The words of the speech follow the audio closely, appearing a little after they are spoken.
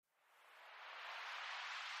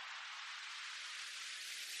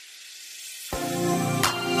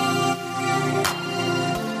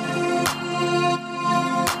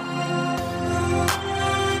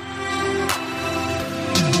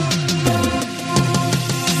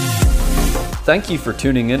Thank you for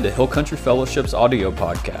tuning in to Hill Country Fellowship's audio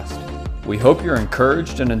podcast. We hope you're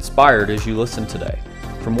encouraged and inspired as you listen today.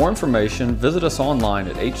 For more information, visit us online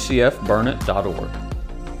at hcfburnett.org.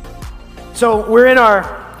 So we're in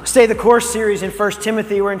our Stay the Course series in 1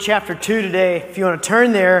 Timothy. We're in chapter 2 today. If you want to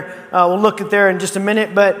turn there, we'll look at there in just a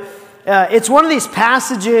minute. But it's one of these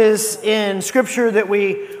passages in Scripture that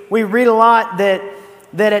we read a lot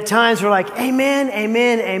that at times we're like, amen,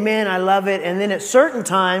 amen, amen, I love it. And then at certain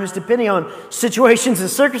times, depending on situations and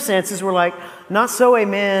circumstances, we're like, not so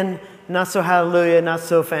amen, not so hallelujah, not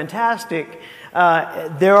so fantastic.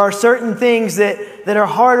 There are certain things that are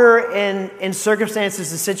harder in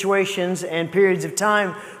circumstances and situations and periods of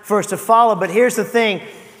time for us to follow. But here's the thing.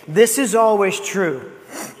 This is always true.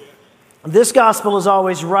 This gospel is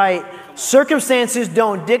always right. Circumstances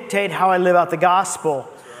don't dictate how I live out the gospel.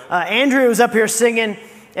 Andrea was up here singing,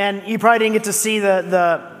 and you probably didn't get to see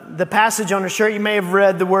the passage on her shirt. You may have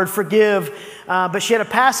read the word forgive, but she had a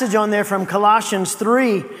passage on there from Colossians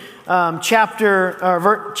 3, chapter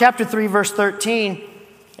 3, verse 13,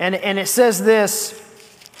 and it says this.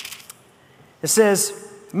 It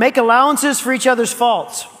says, make allowances for each other's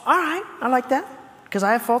faults. All right, I like that, because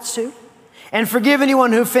I have faults too. And forgive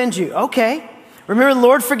anyone who offends you. Okay. Remember, the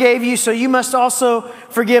Lord forgave you, so you must also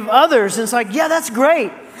forgive others. And it's like, yeah, that's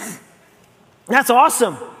great. That's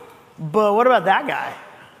awesome. But what about that guy?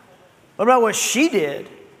 What about what she did?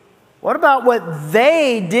 What about what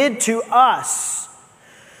they did to us?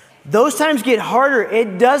 Those times get harder.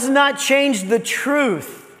 It does not change the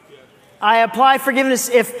truth. I apply forgiveness.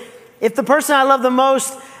 If the person I love the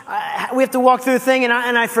most, we have to walk through a thing and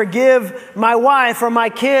I forgive my wife or my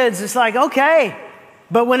kids, it's like, okay.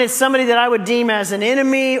 But when it's somebody that I would deem as an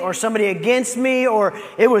enemy or somebody against me or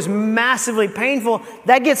it was massively painful,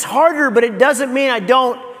 that gets harder, but it doesn't mean I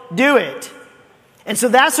don't do it. And so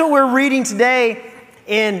that's what we're reading today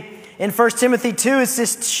in 1 Timothy 2. It's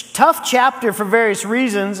this tough chapter for various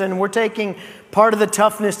reasons, and we're taking part of the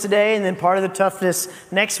toughness today and then part of the toughness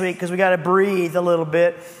next week because we got to breathe a little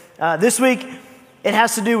bit. This week, it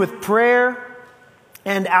has to do with prayer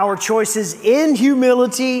and our choices in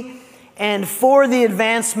humility and for the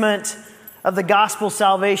advancement of the gospel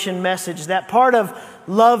salvation message. That part of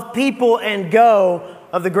love people and go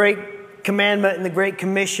of the great commandment and the great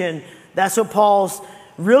commission. That's what Paul's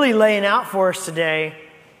really laying out for us today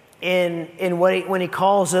when he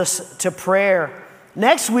calls us to prayer.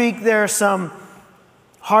 Next week, there are some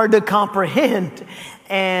hard to comprehend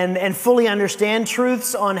and fully understand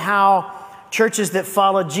truths on how churches that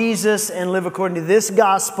follow Jesus and live according to this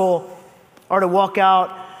gospel are to walk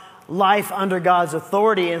out life under God's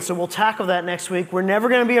authority. And so we'll tackle that next week. We're never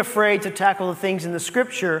going to be afraid to tackle the things in the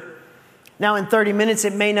Scripture. Now, in 30 minutes,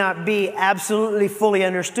 it may not be absolutely fully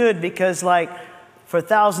understood because, for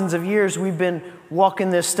thousands of years, we've been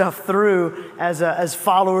walking this stuff through as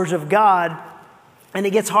followers of God. And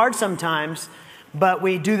it gets hard sometimes, but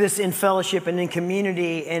we do this in fellowship and in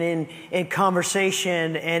community and in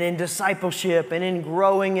conversation and in discipleship and in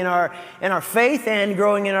growing in our faith and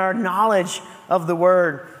growing in our knowledge of the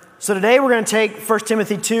Word. So today we're going to take 1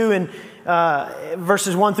 Timothy 2 and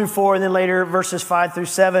verses 1 through 4 and then later verses 5 through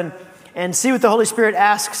 7 and see what the Holy Spirit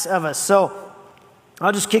asks of us. So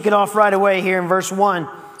I'll just kick it off right away here in verse 1.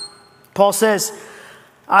 Paul says,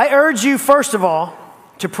 I urge you first of all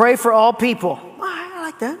to pray for all people. I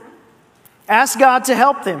like that. Ask God to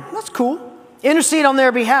help them. That's cool. Intercede on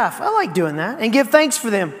their behalf. I like doing that. And give thanks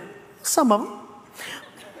for them. Some of them.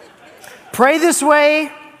 Pray this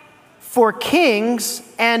way for kings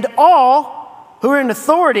and all who are in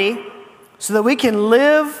authority so that we can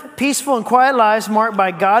live peaceful and quiet lives marked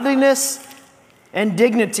by godliness and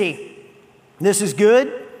dignity. This is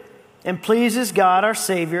good and pleases God our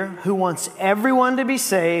Savior, who wants everyone to be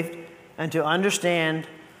saved and to understand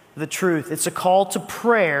the truth. It's a call to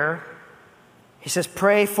prayer. He says,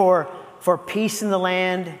 pray for peace in the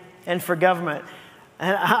land and for government.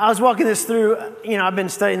 And I was walking this through, I've been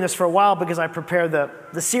studying this for a while because I prepare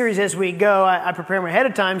the series as we go. I prepare them ahead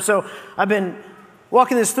of time. So I've been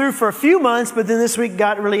walking this through for a few months, but then this week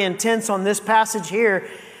got really intense on this passage here.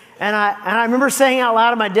 And I remember saying out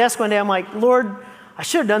loud at my desk one day, I'm like, Lord, I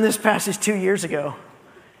should have done this passage 2 years ago.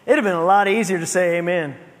 It'd have been a lot easier to say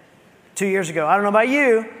amen 2 years ago. I don't know about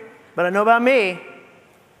you, but I know about me.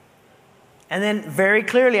 And then very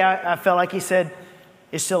clearly, I felt like he said,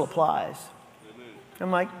 it still applies. I'm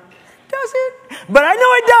like, does it? But I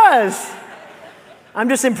know it does. I'm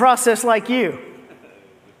just in process like you.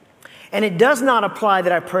 And it does not apply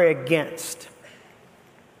that I pray against.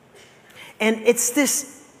 And it's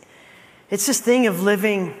this thing of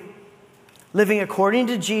living according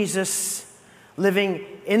to Jesus, living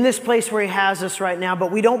in this place where He has us right now,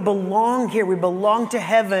 but we don't belong here. We belong to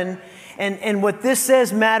heaven. And what this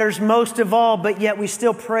says matters most of all, but yet we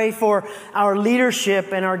still pray for our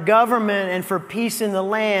leadership and our government and for peace in the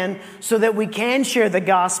land so that we can share the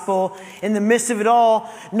gospel in the midst of it all,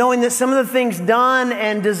 knowing that some of the things done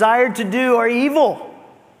and desired to do are evil.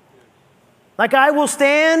 Like, I will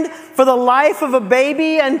stand for the life of a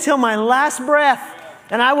baby until my last breath.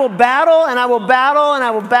 And I will battle, and I will battle, and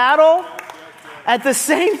I will battle. At the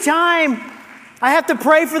same time, I have to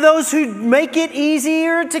pray for those who make it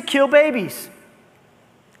easier to kill babies.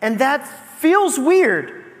 And that feels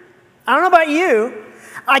weird. I don't know about you.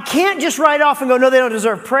 I can't just write off and go, no, they don't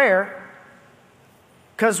deserve prayer.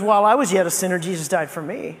 Because while I was yet a sinner, Jesus died for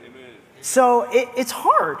me. Amen. So it's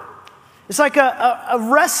hard. It's like a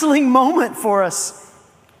wrestling moment for us.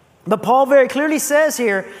 But Paul very clearly says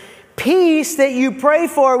here, peace that you pray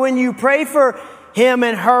for when you pray for him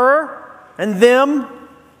and her and them.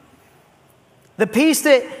 The peace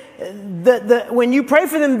that when you pray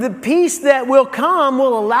for them, the peace that will come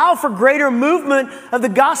will allow for greater movement of the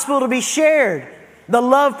gospel to be shared. The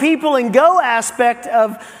love people and go aspect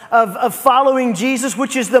of following Jesus,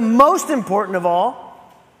 which is the most important of all.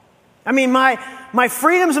 I mean, my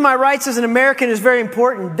freedoms and my rights as an American is very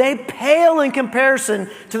important. They pale in comparison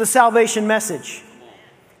to the salvation message.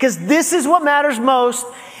 Because this is what matters most.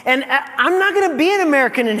 And I'm not going to be an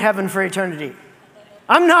American in heaven for eternity.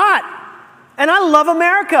 I'm not. And I love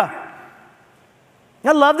America.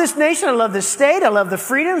 I love this nation. I love this state. I love the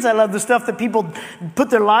freedoms. I love the stuff that people put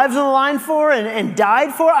their lives on the line for and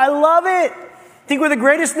died for. I love it. I think we're the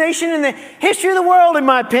greatest nation in the history of the world, in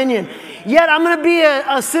my opinion. Yet I'm going to be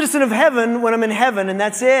a citizen of heaven when I'm in heaven, and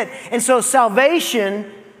that's it. And so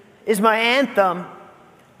salvation is my anthem,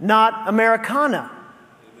 not Americana.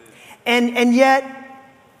 And yet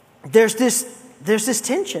there's this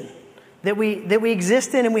tension that we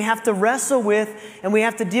exist in and we have to wrestle with and we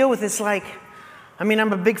have to deal with. It's like, I mean,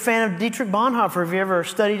 I'm a big fan of Dietrich Bonhoeffer. Have you ever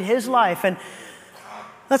studied his life? And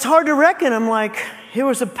that's hard to reckon. I'm like, he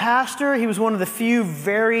was a pastor. He was one of the few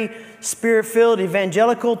very spirit-filled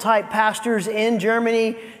evangelical type pastors in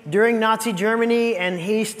Germany during Nazi Germany, and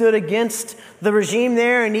he stood against the regime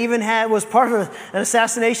there and even was part of an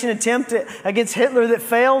assassination attempt against Hitler that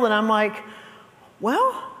failed. And I'm like,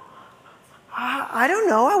 well, I don't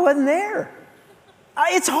know. I wasn't there.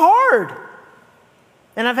 It's hard.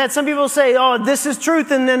 And I've had some people say, oh, this is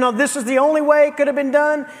truth, and then, oh, this is the only way it could have been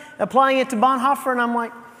done, applying it to Bonhoeffer. And I'm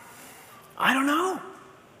like, I don't know.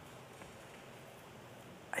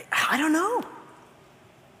 I don't know.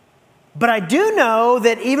 But I do know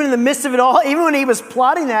that even in the midst of it all, even when he was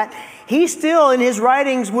plotting that, he still, in his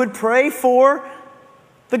writings, would pray for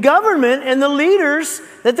the government and the leaders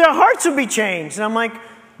that their hearts would be changed. And I'm like,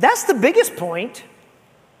 that's the biggest point.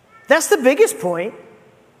 That's the biggest point.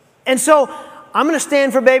 And so I'm going to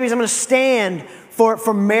stand for babies. I'm going to stand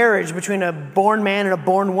for marriage between a born man and a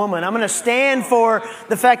born woman. I'm going to stand for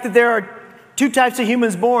the fact that there are two types of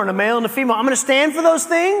humans born, a male and a female. I'm going to stand for those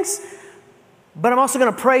things, but I'm also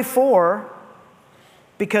going to pray for,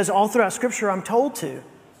 because all throughout Scripture I'm told to,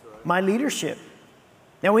 my leadership.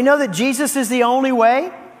 Now we know that Jesus is the only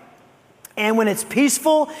way. And when it's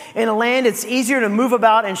peaceful in a land, it's easier to move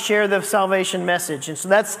about and share the salvation message. And so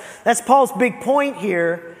that's Paul's big point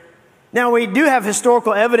here. Now, we do have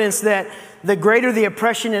historical evidence that the greater the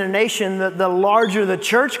oppression in a nation, the larger the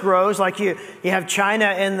church grows. Like you have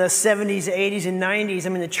China in the 70s, 80s, and 90s. I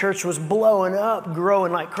mean, the church was blowing up,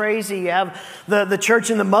 growing like crazy. You have the church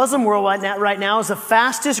in the Muslim world right now is the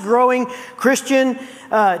fastest growing Christian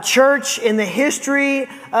church in the history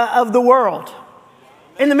of the world.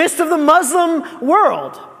 In the midst of the Muslim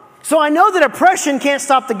world. So I know that oppression can't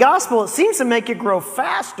stop the gospel. It seems to make it grow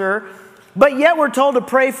faster. But yet we're told to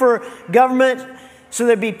pray for government so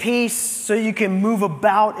there be peace, so you can move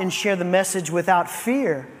about and share the message without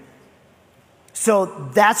fear. So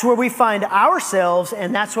that's where we find ourselves,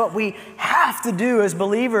 and that's what we have to do as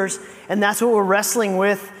believers, and that's what we're wrestling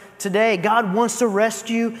with today. God wants to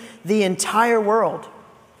rescue the entire world.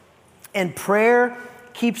 And prayer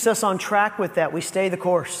keeps us on track with that. We stay the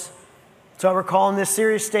course. So we're calling this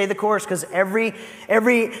series Stay the Course, because every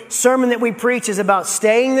sermon that we preach is about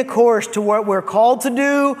staying the course to what we're called to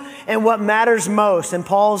do and what matters most. And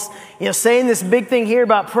Paul's saying this big thing here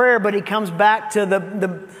about prayer, but he comes back to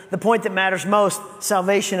the point that matters most,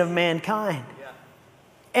 salvation of mankind. Yeah.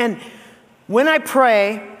 And when I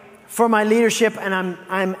pray for my leadership and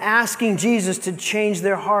I'm asking Jesus to change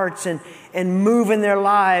their hearts and move in their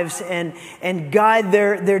lives and guide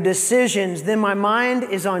their decisions, then my mind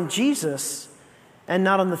is on Jesus and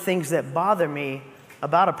not on the things that bother me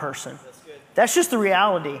about a person. That's just the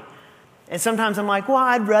reality. And sometimes I'm like, well,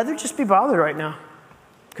 I'd rather just be bothered right now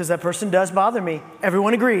because that person does bother me.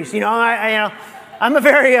 Everyone agrees. You know, I'm a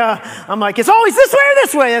very, I'm like, it's always this way or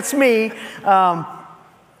this way. That's me.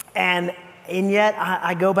 And yet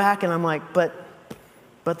I go back and I'm like, but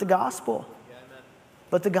the gospel.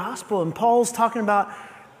 But the gospel. And Paul's talking about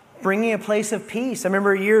bringing a place of peace. I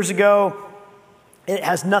remember years ago, it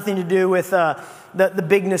has nothing to do with the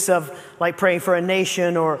bigness of like praying for a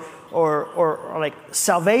nation or like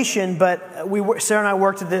salvation, but Sarah and I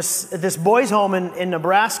worked at this boys' home in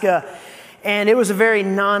Nebraska, and it was a very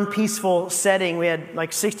non-peaceful setting. We had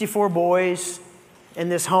like 64 boys in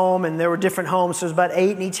this home, and there were different homes, so there was about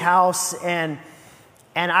 8 in each house, and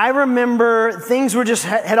I remember things were just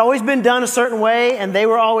had always been done a certain way, and they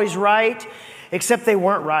were always right, except they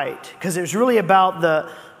weren't right, because it was really about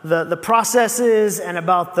the processes and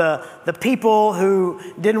about the people who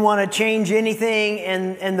didn't want to change anything,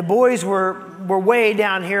 and the boys were way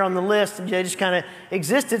down here on the list, and they just kind of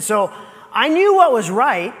existed. So I knew what was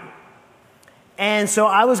right, and so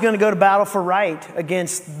I was going to go to battle for right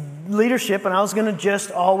against leadership, and I was going to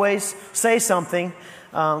just always say something,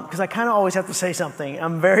 because I kind of always have to say something.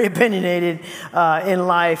 I'm very opinionated in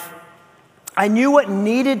life. I knew what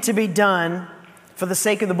needed to be done for the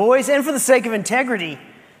sake of the boys and for the sake of integrity.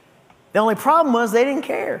 The only problem was they didn't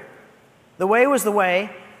care. The way was the way,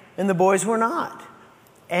 and the boys were not.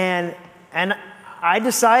 And I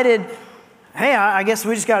decided, hey, I guess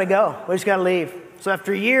we just got to go. We just got to leave. So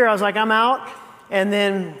after a year, I was like, I'm out. And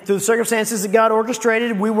then through the circumstances that God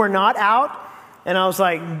orchestrated, we were not out. And I was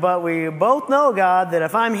like, but we both know, God, that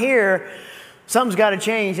if I'm here, something's got to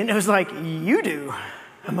change. And it was like, you do.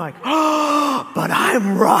 I'm like, oh, but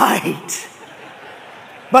I'm right.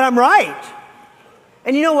 But I'm right.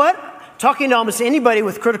 And you know what? Talking to almost anybody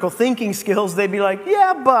with critical thinking skills, they'd be like,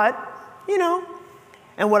 yeah, but, you know.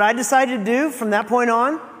 And what I decided to do from that point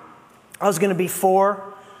on, I was going to be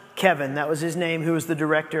for Kevin. That was his name, who was the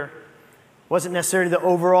director. Wasn't necessarily the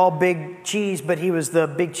overall big cheese, but he was the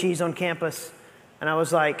big cheese on campus. And I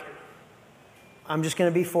was like, I'm just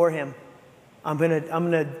going to be for him. I'm going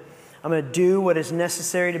to do what is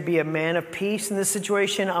necessary to be a man of peace in this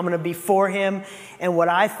situation. I'm going to be for him. And what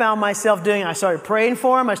I found myself doing, I started praying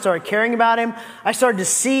for him. I started caring about him. I started to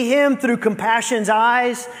see him through compassion's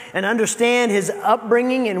eyes and understand his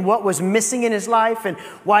upbringing and what was missing in his life and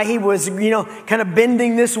why he was, kind of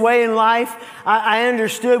bending this way in life. I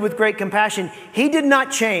understood with great compassion. He did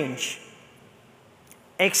not change,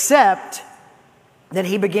 except that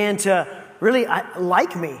he began to really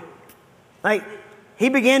like me. Like, he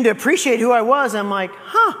began to appreciate who I was. I'm like,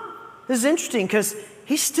 this is interesting because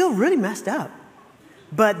he's still really messed up.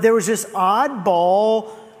 But there was this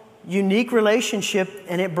oddball, unique relationship,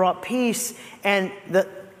 and it brought peace. And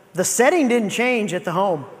the setting didn't change at the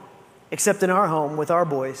home, except in our home with our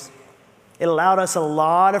boys. It allowed us a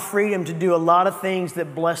lot of freedom to do a lot of things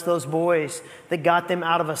that blessed those boys, that got them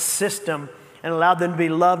out of a system and allowed them to be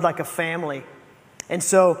loved like a family. And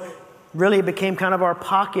so really, it became kind of our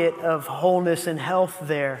pocket of wholeness and health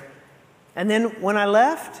there. And then when I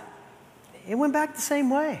left, it went back the same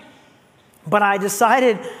way. But I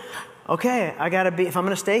decided, okay, I got to be, if I'm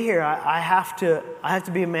going to stay here, I have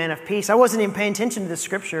to be a man of peace. I wasn't even paying attention to the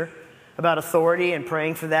scripture about authority and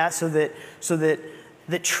praying for that so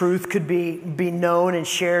that truth could be known and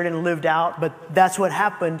shared and lived out. But that's what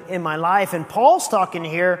happened in my life. And Paul's talking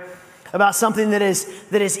here about something that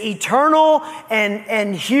is eternal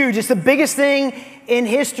and huge. It's the biggest thing in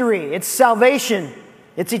history. It's salvation.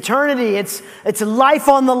 It's eternity. It's life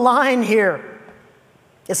on the line here.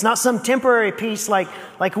 It's not some temporary peace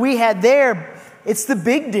like we had there. It's the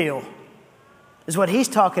big deal, is what he's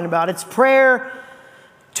talking about. It's prayer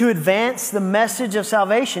to advance the message of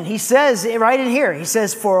salvation. He says right in here, he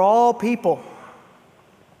says, for all people.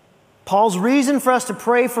 Paul's reason for us to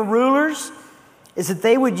pray for rulers is that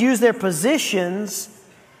they would use their positions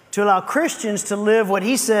to allow Christians to live what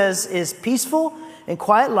he says is peaceful and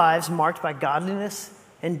quiet lives marked by godliness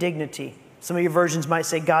and dignity. Some of your versions might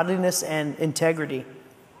say godliness and integrity.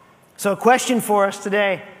 So a question for us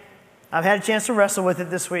today. I've had a chance to wrestle with it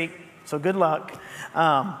this week, so good luck.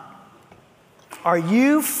 Are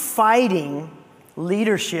you fighting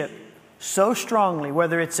leadership so strongly,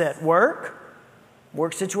 whether it's at work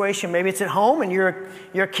situation, maybe it's at home and you're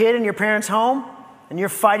a kid in your parents' home, and you're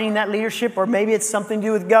fighting that leadership, or maybe it's something to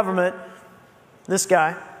do with government. This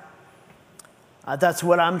guy. That's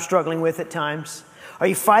what I'm struggling with at times. Are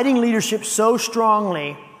you fighting leadership so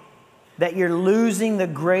strongly that you're losing the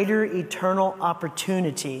greater eternal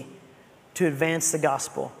opportunity to advance the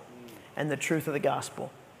gospel and the truth of the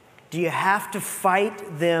gospel? Do you have to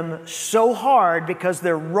fight them so hard because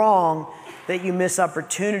they're wrong that you miss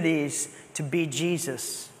opportunities to be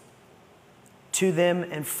Jesus to them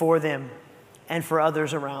and for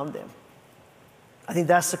others around them? I think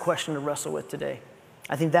that's the question to wrestle with today.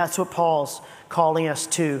 I think that's what Paul's calling us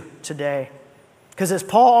to today. Because as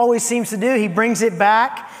Paul always seems to do, he brings it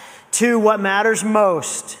back to what matters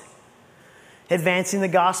most, advancing the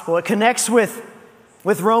gospel. It connects with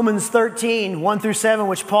Romans 13, 1 through 7,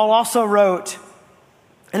 which Paul also wrote.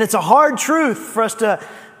 And it's a hard truth for us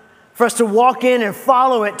to walk in and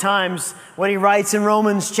follow at times what he writes in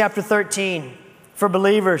Romans chapter 13 for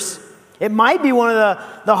believers. It might be one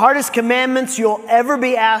of the hardest commandments you'll ever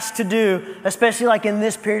be asked to do, especially like in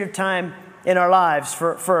this period of time in our lives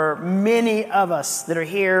for many of us that are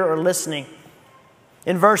here or listening.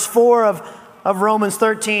 In verse 4 of Romans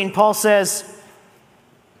 13, Paul says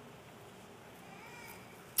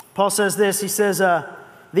this. He says,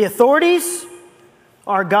 the authorities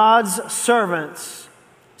are God's servants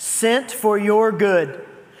sent for your good.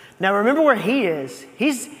 Now remember where he is.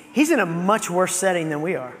 He's in a much worse setting than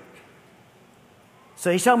we are.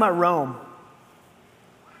 So he's talking about Rome.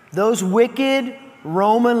 Those wicked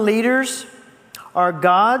Roman leaders are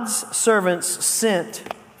God's servants sent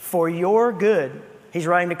for your good. He's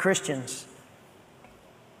writing to Christians.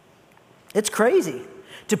 It's crazy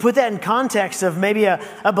to put that in context of maybe a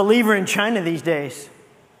believer in China these days.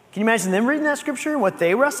 Can you imagine them reading that scripture and what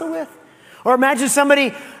they wrestle with? Or imagine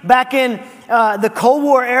somebody back in the Cold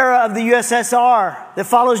War era of the USSR that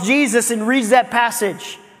follows Jesus and reads that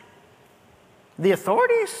passage. The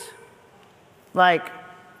authorities? Like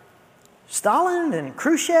Stalin and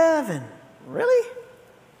Khrushchev and really?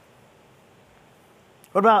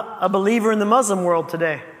 What about a believer in the Muslim world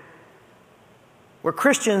today, where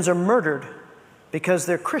Christians are murdered because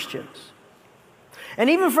they're Christians? And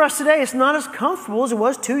even for us today, it's not as comfortable as it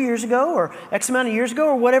was 2 years ago or X amount of years ago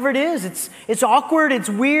or whatever it is. It's awkward, it's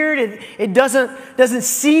weird, it doesn't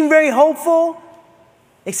seem very hopeful,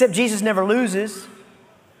 except Jesus never loses.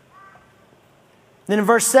 Then in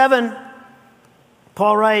verse 7,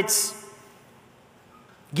 Paul writes,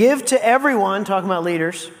 give to everyone, talking about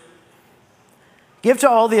leaders, give to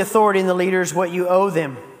all the authority and the leaders what you owe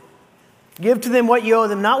them. Give to them what you owe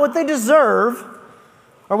them, not what they deserve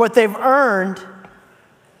or what they've earned,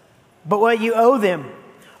 but what you owe them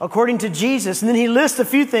according to Jesus. And then he lists a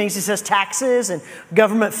few things. He says taxes and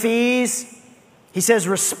government fees. He says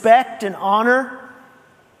respect and honor.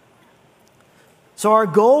 So our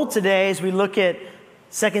goal today as we look at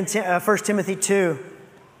 1 Timothy 2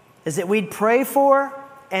 is that we'd pray for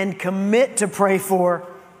and commit to pray for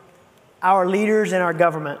our leaders and our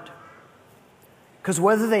government. Because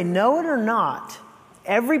whether they know it or not,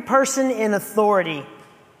 every person in authority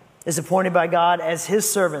is appointed by God as His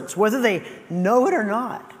servants. Whether they know it or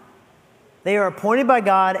not, they are appointed by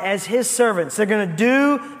God as His servants. They're going to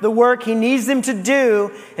do the work He needs them to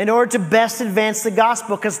do in order to best advance the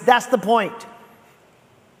gospel, because that's the point.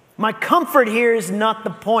 My comfort here is not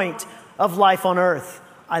the point of life on earth.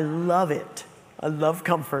 I love it. I love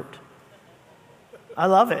comfort. I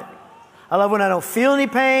love it. I love when I don't feel any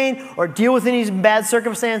pain or deal with any bad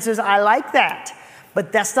circumstances. I like that.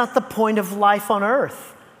 But that's not the point of life on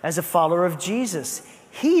earth as a follower of Jesus.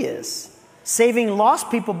 He is. Saving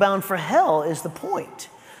lost people bound for hell is the point.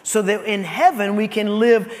 So that in heaven we can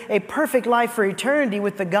live a perfect life for eternity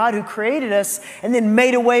with the God who created us and then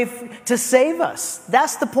made a way to save us.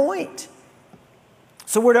 That's the point.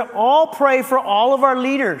 So we're to all pray for all of our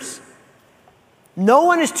leaders. No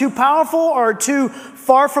one is too powerful or too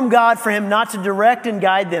far from God for Him not to direct and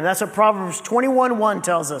guide them. That's what Proverbs 21:1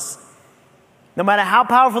 tells us. No matter how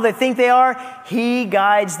powerful they think they are, He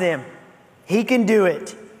guides them. He can do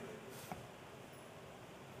it.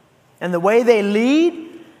 And the way they lead,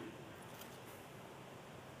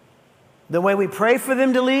 the way we pray for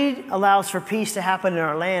them to lead, allows for peace to happen in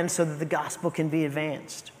our land so that the gospel can be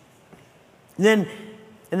advanced. And then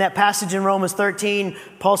in that passage in Romans 13,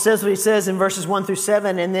 Paul says what he says in verses 1 through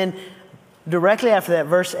 7. And then directly after that,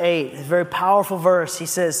 verse 8, a very powerful verse. He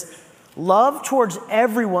says, love towards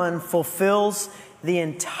everyone fulfills the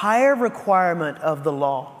entire requirement of the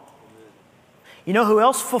law. You know who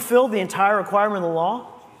else fulfilled the entire requirement of the law?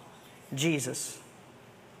 Jesus.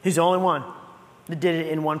 He's the only one that did it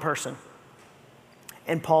in one person.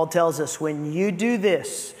 And Paul tells us, when you do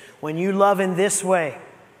this, when you love in this way,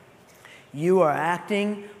 you are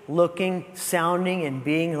acting, looking, sounding, and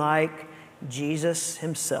being like Jesus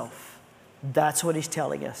Himself. That's what He's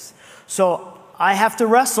telling us. So I have to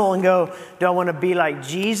wrestle and go, do I want to be like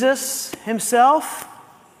Jesus Himself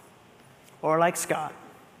or like Scott?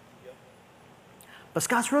 But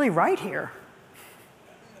Scott's really right here.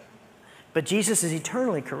 But Jesus is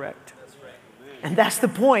eternally correct. And that's the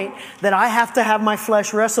point that I have to have my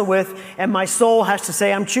flesh wrestle with, and my soul has to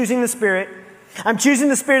say, I'm choosing the Spirit. I'm choosing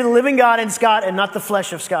the Spirit of the living God in Scott and not the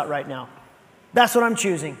flesh of Scott right now. That's what I'm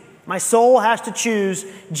choosing. My soul has to choose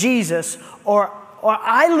Jesus, or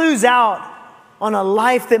I lose out on a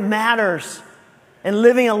life that matters and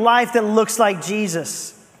living a life that looks like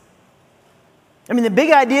Jesus. I mean, the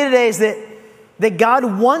big idea today is that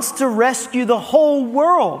God wants to rescue the whole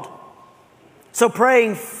world. So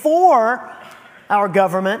praying for our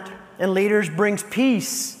government and leaders brings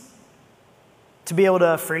peace to be able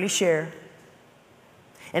to freely share.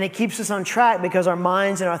 And it keeps us on track because our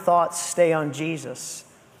minds and our thoughts stay on Jesus.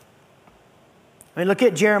 I mean, look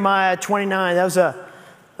at Jeremiah 29. That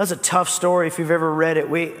was a tough story if you've ever read it.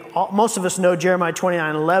 Most of us know Jeremiah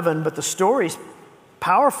 29:11, but the story's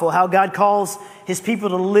powerful, how God calls His people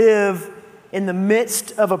to live in the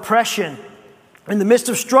midst of oppression. In the midst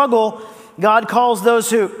of struggle, God calls those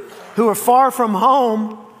who are far from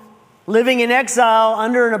home, living in exile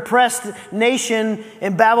under an oppressed nation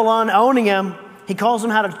in Babylon owning them. He tells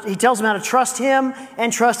them how to trust Him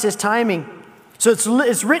and trust His timing. So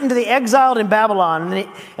it's written to the exiled in Babylon,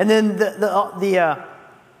 and then the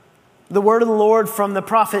word of the Lord from the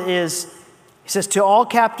prophet is, he says, to all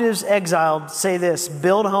captives exiled, say this: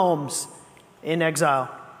 build homes in exile,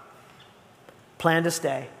 plan to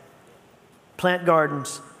stay, plant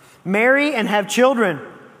gardens, marry and have children.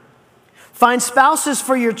 Find spouses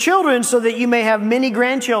for your children so that you may have many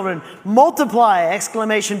grandchildren. Multiply!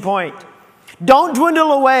 Exclamation point. Don't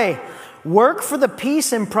dwindle away. Work for the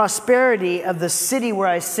peace and prosperity of the city where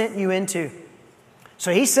I sent you into.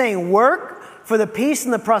 So he's saying work for the peace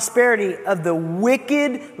and the prosperity of the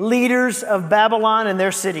wicked leaders of Babylon and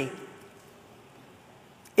their city.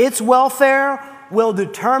 Its welfare will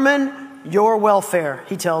determine your welfare,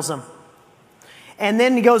 he tells them. And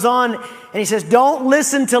then he goes on and he says, don't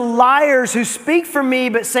listen to liars who speak for me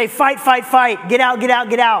but say, fight, fight, fight, get out, get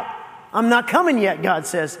out, get out. I'm not coming yet, God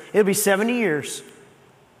says. It'll be 70 years.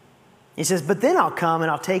 He says, but then I'll come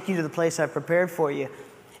and I'll take you to the place I've prepared for you.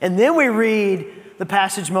 And then we read the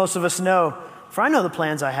passage most of us know. For I know the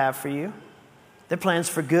plans I have for you. They're plans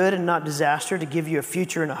for good and not disaster, to give you a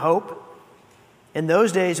future and a hope. In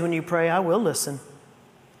those days when you pray, I will listen.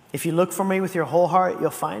 If you look for me with your whole heart,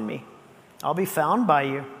 you'll find me. I'll be found by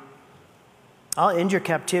you. I'll end your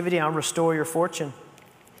captivity. I'll restore your fortune.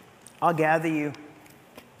 I'll gather you,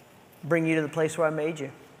 bring you to the place where I made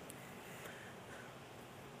you.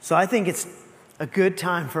 So I think it's a good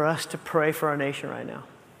time for us to pray for our nation right now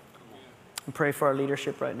and pray for our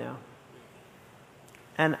leadership right now.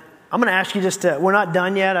 And I'm going to ask you just to, we're not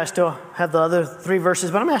done yet. I still have the other 3 verses,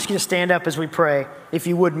 but I'm going to ask you to stand up as we pray, if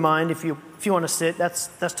you wouldn't mind. If you want to sit, that's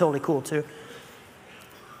totally cool too.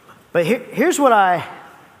 But here's what I'd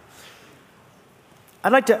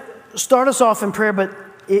like to start us off in prayer, but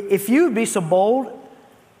if you would be so bold,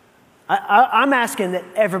 I'm asking that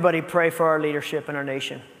everybody pray for our leadership in our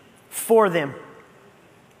nation, for them.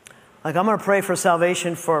 Like, I'm going to pray for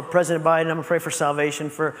salvation for President Biden. I'm going to pray for salvation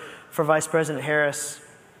for Vice President Harris.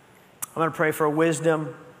 I'm going to pray for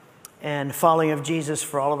wisdom and following of Jesus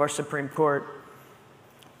for all of our Supreme Court.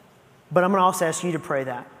 But I'm going to also ask you to pray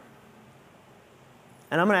that.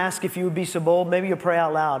 And I'm going to ask if you would be so bold, maybe you'll pray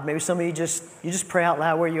out loud. Maybe some of you just pray out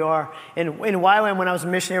loud where you are. In YWAM, when I was a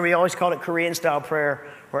missionary, we always called it Korean-style prayer,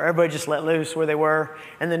 where everybody just let loose where they were,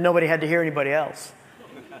 and then nobody had to hear anybody else.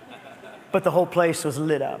 But the whole place was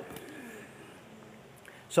lit up.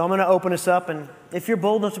 So I'm going to open us up, and if you're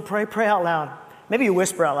bold enough to pray, pray out loud. Maybe you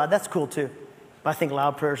whisper out loud. That's cool too. But I think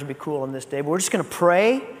loud prayers would be cool on this day. But we're just going to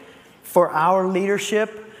pray for our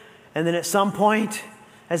leadership, and then at some point,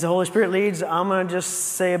 as the Holy Spirit leads, I'm going to just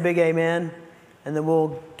say a big amen, and then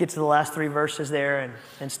we'll get to the last 3 verses there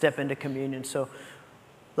and step into communion. So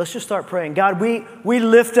let's just start praying. God, we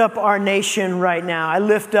lift up our nation right now. I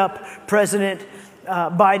lift up President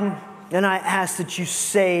Biden, and I ask that you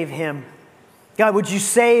save him. God, would you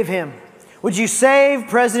save him? Would you save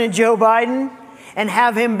President Joe Biden and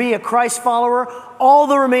have him be a Christ follower all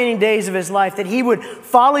the remaining days of his life, that he would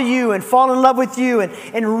follow you and fall in love with you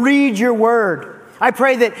and read your word? I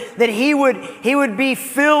pray that he would be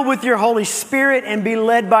filled with your Holy Spirit and be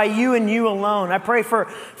led by you and you alone. I pray for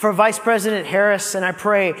Vice President Harris, and I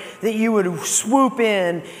pray that you would swoop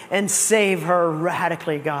in and save her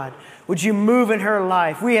radically, God. Would you move in her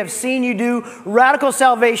life? We have seen you do radical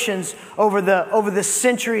salvations over the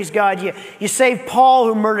centuries, God. You saved Paul,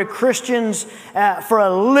 who murdered Christians for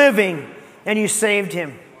a living, and you saved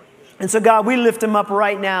him. And so, God, we lift him up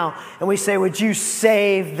right now, and we say, would you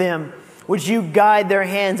save them? Would you guide their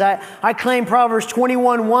hands? I claim Proverbs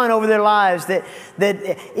 21:1 over their lives, that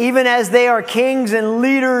even as they are kings and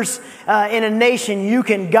leaders in a nation, you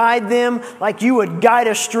can guide them like you would guide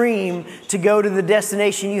a stream to go to the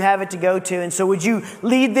destination you have it to go to. And so would you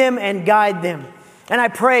lead them and guide them? And I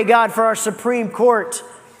pray, God, for our Supreme Court.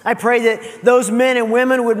 I pray that those men and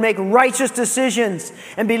women would make righteous decisions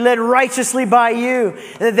and be led righteously by you.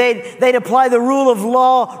 That they'd apply the rule of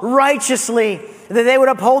law righteously. That they would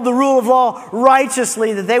uphold the rule of law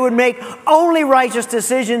righteously. That they would make only righteous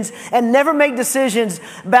decisions and never make decisions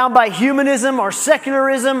bound by humanism or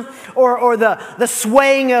secularism or the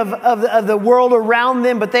swaying of the world around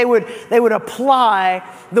them. But they would apply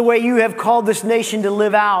the way you have called this nation to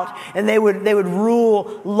live out. And they would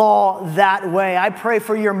rule law that way. I pray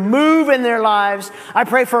for your move in their lives. I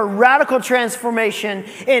pray for a radical transformation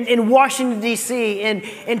in Washington, D.C., in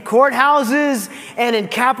courthouses and in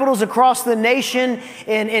capitals across the nation.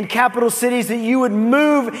 In capital cities, that you would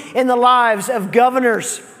move in the lives of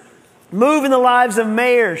governors, move in the lives of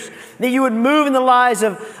mayors, that you would move in the lives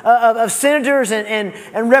of senators and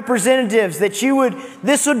representatives, that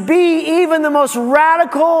this would be even the most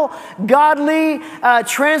radical, godly,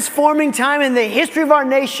 transforming time in the history of our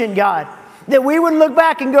nation, God, that we would look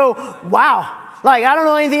back and go, wow, like I don't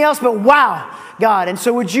know anything else, but wow, God. And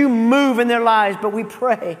so would you move in their lives, but we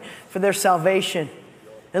pray for their salvation.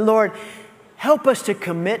 And Lord, help us to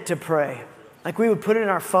commit to pray. Like we would put it in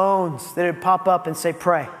our phones, that it would pop up and say,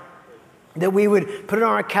 pray. That we would put it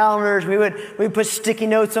on our calendars. We would put sticky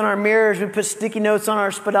notes on our mirrors. We would put sticky notes on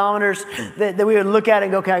our speedometers. That we would look at it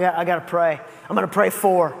and go, okay, I got to pray. I'm going to pray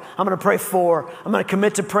for. I'm going to pray for. I'm going to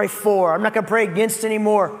commit to pray for. I'm not going to pray against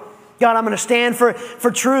anymore. God, I'm going to stand for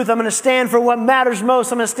truth. I'm going to stand for what matters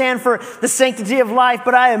most. I'm going to stand for the sanctity of life,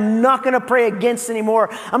 but I am not going to pray against anymore.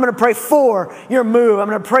 I'm going to pray for your move. I'm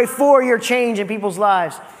going to pray for your change in people's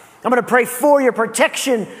lives. I'm going to pray for your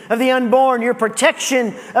protection of the unborn, your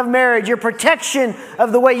protection of marriage, your protection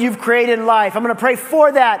of the way you've created life. I'm going to pray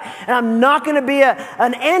for that, and I'm not going to be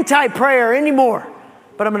an anti-prayer anymore.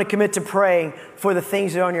 But I'm going to commit to praying for the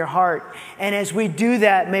things that are on your heart. And as we do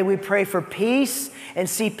that, may we pray for peace and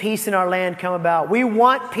see peace in our land come about. We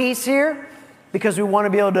want peace here because we want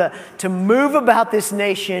to be able to move about this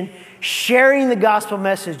nation, sharing the gospel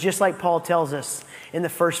message, just like Paul tells us in the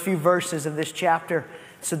first few verses of this chapter.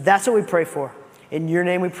 So that's what we pray for. In your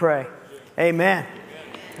name we pray. Amen.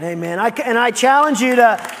 Amen. I challenge you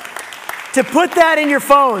to put that in your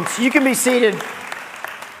phones. You can be seated.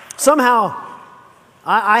 Somehow,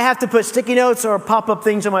 I have to put sticky notes or pop-up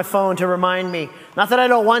things on my phone to remind me. Not that I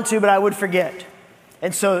don't want to, but I would forget.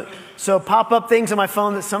 And so pop-up things on my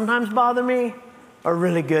phone that sometimes bother me are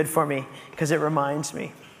really good for me because it reminds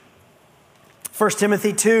me. 1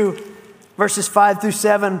 Timothy 2, verses 5 through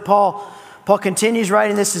 7, Paul continues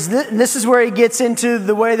writing this. This is where he gets into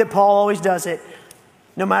the way that Paul always does it.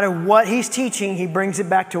 No matter what he's teaching, he brings it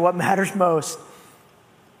back to what matters most.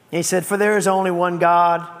 And he said, "For there is only one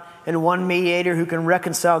God and one mediator who can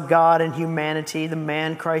reconcile God and humanity, the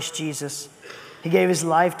man Christ Jesus. He gave his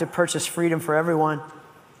life to purchase freedom for everyone.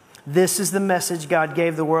 This is the message God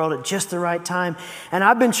gave the world at just the right time. And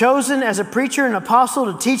I've been chosen as a preacher and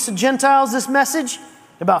apostle to teach the Gentiles this message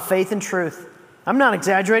about faith and truth." I'm not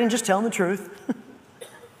exaggerating, just telling the truth.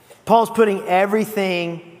 Paul's putting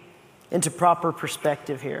everything into proper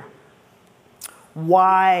perspective here.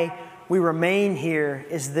 Why we remain here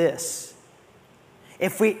is this.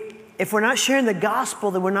 If we're not sharing the gospel,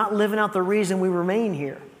 then we're not living out the reason we remain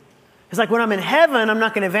here. It's like when I'm in heaven, I'm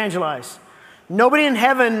not going to evangelize. Nobody in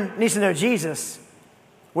heaven needs to know Jesus.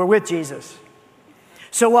 We're with Jesus.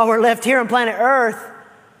 So while we're left here on planet Earth,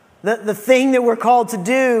 the thing that we're called to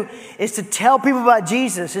do is to tell people about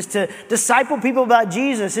Jesus, is to disciple people about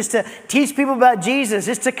Jesus, is to teach people about Jesus,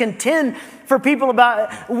 is to contend for people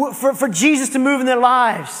for Jesus to move in their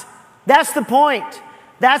lives. That's the point.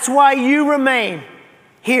 That's why you remain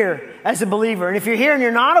here as a believer. And if you're here and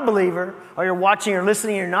you're not a believer, or you're watching or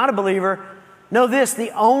listening and you're not a believer, know this: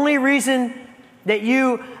 the only reason that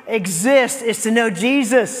you exist is to know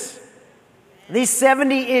Jesus. These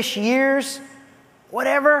 70-ish years,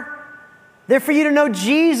 whatever, they're for you to know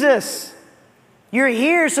Jesus. You're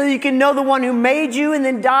here so you can know the one who made you and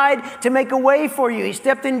then died to make a way for you. He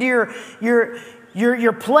stepped into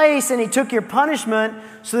your place and he took your punishment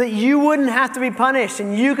so that you wouldn't have to be punished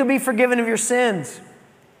and you could be forgiven of your sins.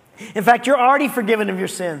 In fact, you're already forgiven of your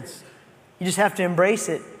sins. You just have to embrace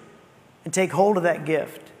it and take hold of that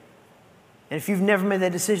gift. And if you've never made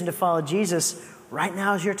that decision to follow Jesus, right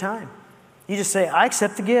now is your time. You just say, I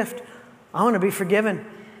accept the gift. I want to be forgiven.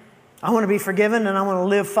 I want to be forgiven and I want to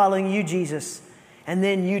live following you, Jesus. And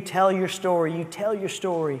then you tell your story. You tell your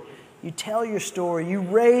story You tell your story. You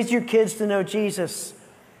raise your kids to know Jesus.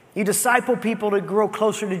 You disciple people to grow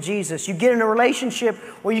closer to Jesus. You get in a relationship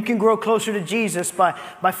where you can grow closer to Jesus by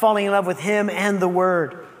falling in love with Him and the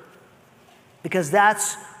Word. Because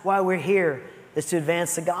that's why we're here, is to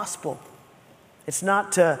advance the gospel. It's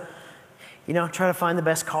not to, try to find the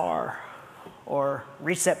best car or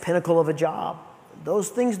reach that pinnacle of a job. Those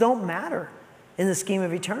things don't matter in the scheme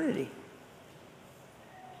of eternity.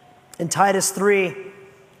 In Titus 3,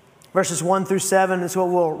 verses 1 through 7 is what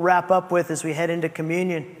we'll wrap up with as we head into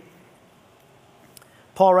communion.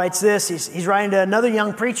 Paul writes this. He's writing to another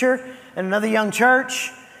young preacher and another young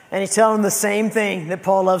church, and he's telling them the same thing that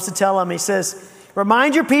Paul loves to tell them. He says,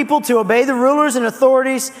 remind your people to obey the rulers and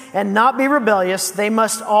authorities and not be rebellious. They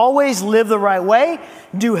must always live the right way,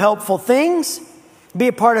 do helpful things, be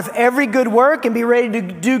a part of every good work, and be ready to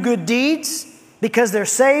do good deeds, because they're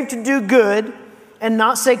saved to do good and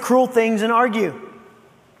not say cruel things and argue.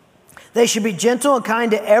 They should be gentle and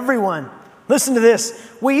kind to everyone. Listen to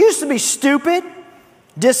this. We used to be stupid,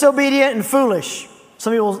 disobedient, and foolish.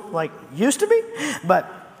 Some people used to be?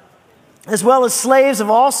 But as well as slaves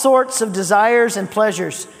of all sorts of desires and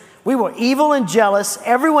pleasures. We were evil and jealous.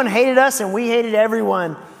 Everyone hated us and we hated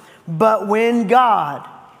everyone. But when God,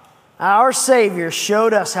 our Savior,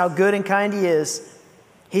 showed us how good and kind He is,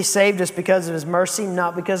 He saved us because of His mercy,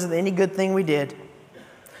 not because of any good thing we did.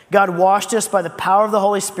 God washed us by the power of the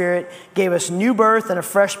Holy Spirit, gave us new birth and a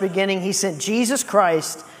fresh beginning. He sent Jesus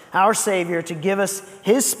Christ, our Savior, to give us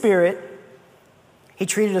His Spirit. He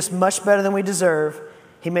treated us much better than we deserve.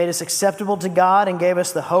 He made us acceptable to God and gave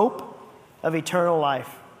us the hope of eternal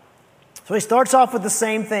life. So he starts off with the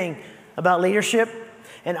same thing about leadership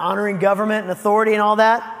and honoring government and authority and all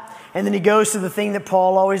that. And then he goes to the thing that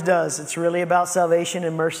Paul always does. It's really about salvation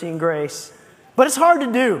and mercy and grace. But it's hard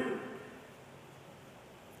to do.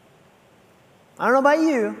 I don't know about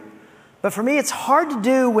you, but for me it's hard to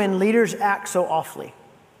do when leaders act so awfully.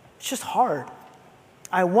 It's just hard.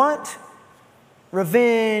 I want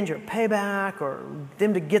revenge or payback or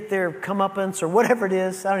them to get their comeuppance or whatever it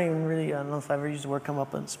is. I don't know if I've ever used the word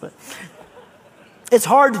comeuppance, but it's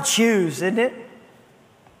hard to choose, isn't it?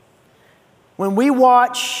 When we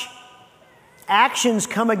watch actions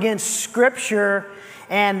come against Scripture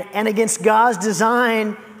and against God's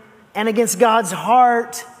design and against God's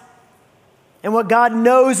heart and what God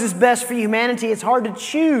knows is best for humanity, it's hard to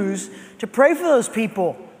choose to pray for those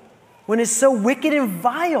people when it's so wicked and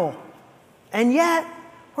vile. And yet,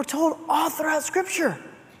 we're told all throughout Scripture.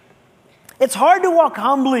 It's hard to walk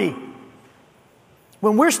humbly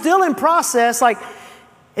when we're still in process.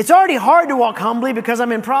 It's already hard to walk humbly because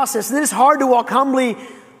I'm in process. And then it's hard to walk humbly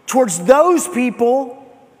towards those people,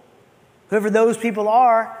 whoever those people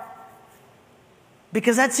are,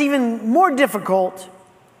 because that's even more difficult,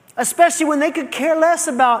 especially when they could care less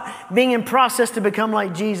about being in process to become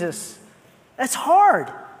like Jesus. That's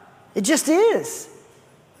hard. It just is.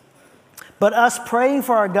 But us praying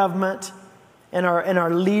for our government and our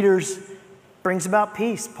leaders brings about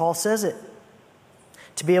peace. Paul says it.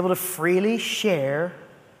 To be able to freely share,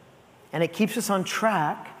 and it keeps us on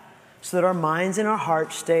track so that our minds and our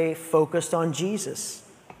hearts stay focused on Jesus.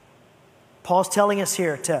 Paul's telling us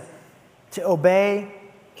here to obey,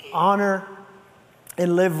 honor,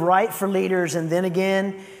 and live right for leaders, and then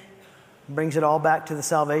again brings it all back to the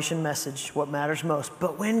salvation message, what matters most.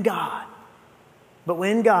 But when God,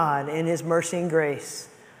 in His mercy and grace,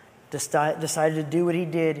 decided to do what He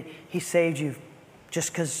did, He saved you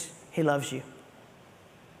just because He loves you.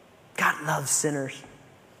 God loves sinners.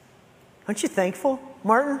 Aren't you thankful,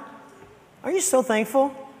 Martin? Aren't you so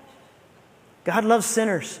thankful? God loves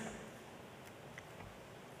sinners.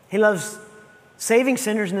 He loves saving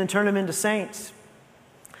sinners and then turn them into saints.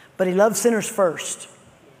 But He loves sinners first.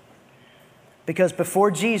 Because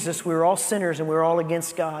before Jesus, we were all sinners and we were all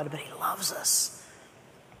against God. But He loves us.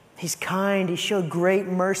 He's kind. He showed great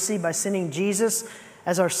mercy by sending Jesus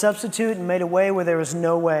as our substitute and made a way where there was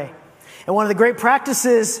no way. And one of the great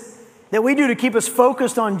practices that we do to keep us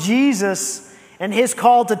focused on Jesus and His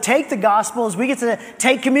call to take the gospel is we get to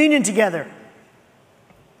take communion together.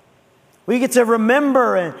 We get to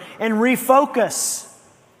remember and refocus.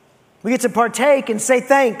 We get to partake and say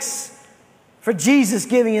thanks for Jesus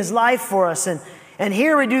giving His life for us. And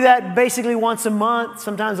here we do that basically once a month,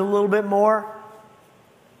 sometimes a little bit more.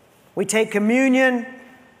 We take communion,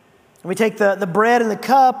 we take the bread and the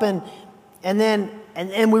cup, and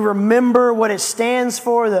we remember what it stands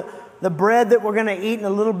for. The bread that we're going to eat in a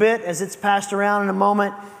little bit as it's passed around in a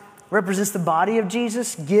moment represents the body of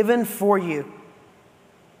Jesus given for you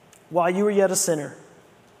while you were yet a sinner,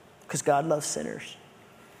 because God loves sinners.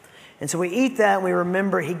 And so we eat that and we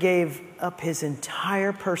remember he gave up his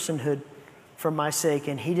entire personhood for my sake,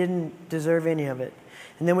 and he didn't deserve any of it.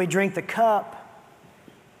 And then we drink the cup.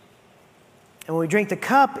 And when we drink the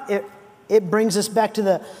cup, it brings us back to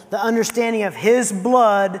the understanding of his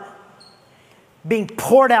blood being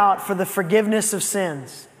poured out for the forgiveness of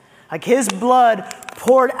sins. Like his blood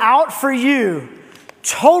poured out for you,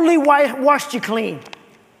 totally washed you clean.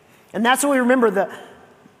 And that's what we remember. The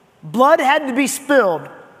blood had to be spilled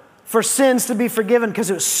for sins to be forgiven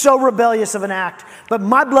because it was so rebellious of an act. But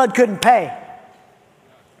my blood couldn't pay.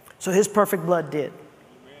 So his perfect blood did.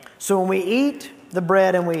 So when we eat the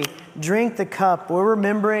bread and we drink the cup, we're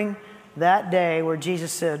remembering that day where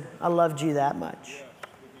Jesus said, I loved you that much.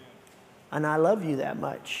 And I love you that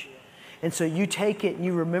much. And so you take it and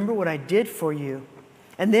you remember what I did for you.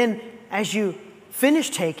 And then as you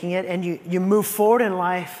finish taking it and you move forward in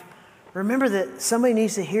life, remember that somebody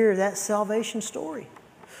needs to hear that salvation story.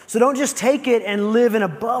 So don't just take it and live in a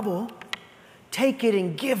bubble. Take it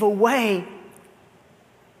and give away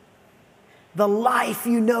the life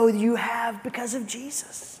you know you have because of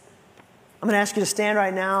Jesus. I'm going to ask you to stand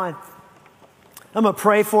right now, and I'm going to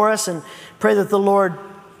pray for us and pray that the Lord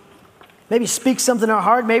maybe speaks something in our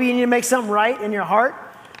heart. Maybe you need to make something right in your heart.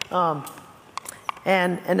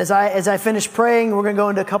 And as I finish praying, we're going to go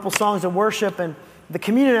into a couple songs of worship, and the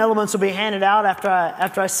communion elements will be handed out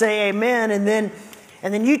after I say amen.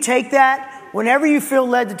 And then you take that whenever you feel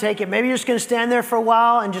led to take it. Maybe you're just going to stand there for a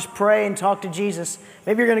while and just pray and talk to Jesus.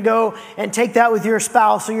 Maybe you're going to go and take that with your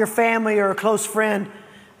spouse or your family or a close friend.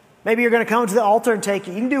 Maybe you're going to come to the altar and take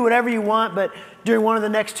it. You can do whatever you want, but during one of the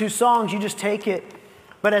next two songs, you just take it.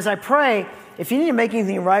 But as I pray, if you need to make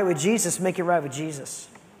anything right with Jesus, make it right with Jesus.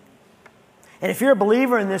 And if you're a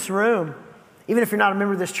believer in this room, even if you're not a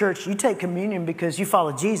member of this church, you take communion because you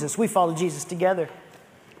follow Jesus. We follow Jesus together.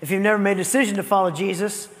 If you've never made a decision to follow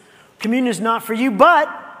Jesus, communion is not for you, but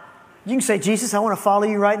you can say, Jesus, I want to follow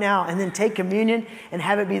you right now, and then take communion and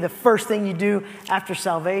have it be the first thing you do after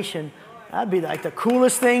salvation. That'd be like the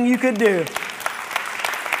coolest thing you could do.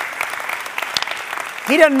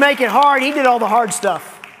 He doesn't make it hard. He did all the hard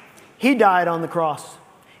stuff. He died on the cross.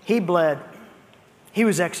 He bled. He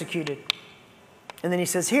was executed. And then he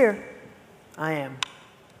says, here I am.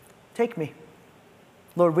 Take me.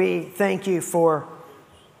 Lord, we thank you for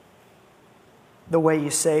the way you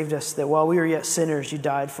saved us, that while we were yet sinners, you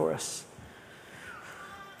died for us.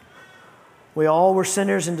 We all were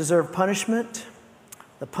sinners and deserve punishment.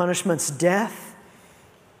 The punishment's death.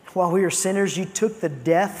 While we were sinners, you took the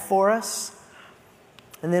death for us.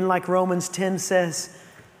 And then like Romans 10 says,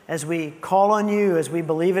 as we call on you, as we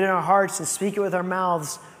believe it in our hearts and speak it with our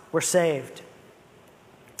mouths, we're saved.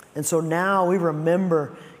 And so now we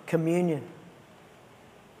remember communion.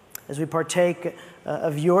 As we partake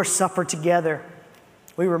of your supper together,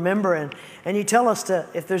 we remember, and you tell us to,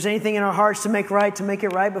 if there's anything in our hearts to make it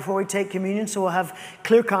right before we take communion, so we'll have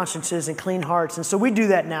clear consciences and clean hearts. And so we do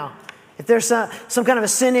that now. If there's some kind of a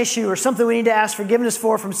sin issue or something we need to ask forgiveness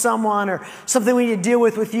for from someone or something we need to deal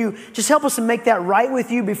with you, just help us to make that right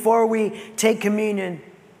with you before we take communion,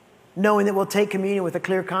 knowing that we'll take communion with a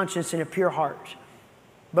clear conscience and a pure heart.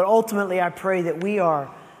 But ultimately, I pray that we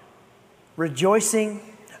are rejoicing,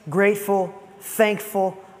 grateful,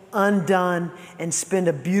 thankful, undone, and spend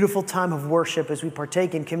a beautiful time of worship as we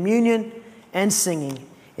partake in communion and singing.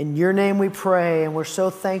 In your name we pray, and we're so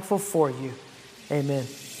thankful for you. Amen.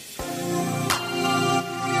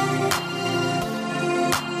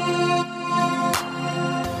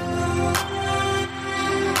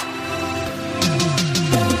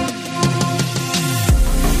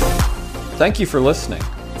 Thank you for listening.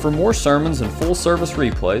 For more sermons and full service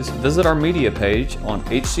replays, visit our media page on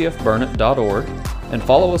hcfburnett.org and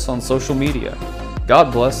follow us on social media.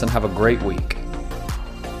 God bless and have a great week.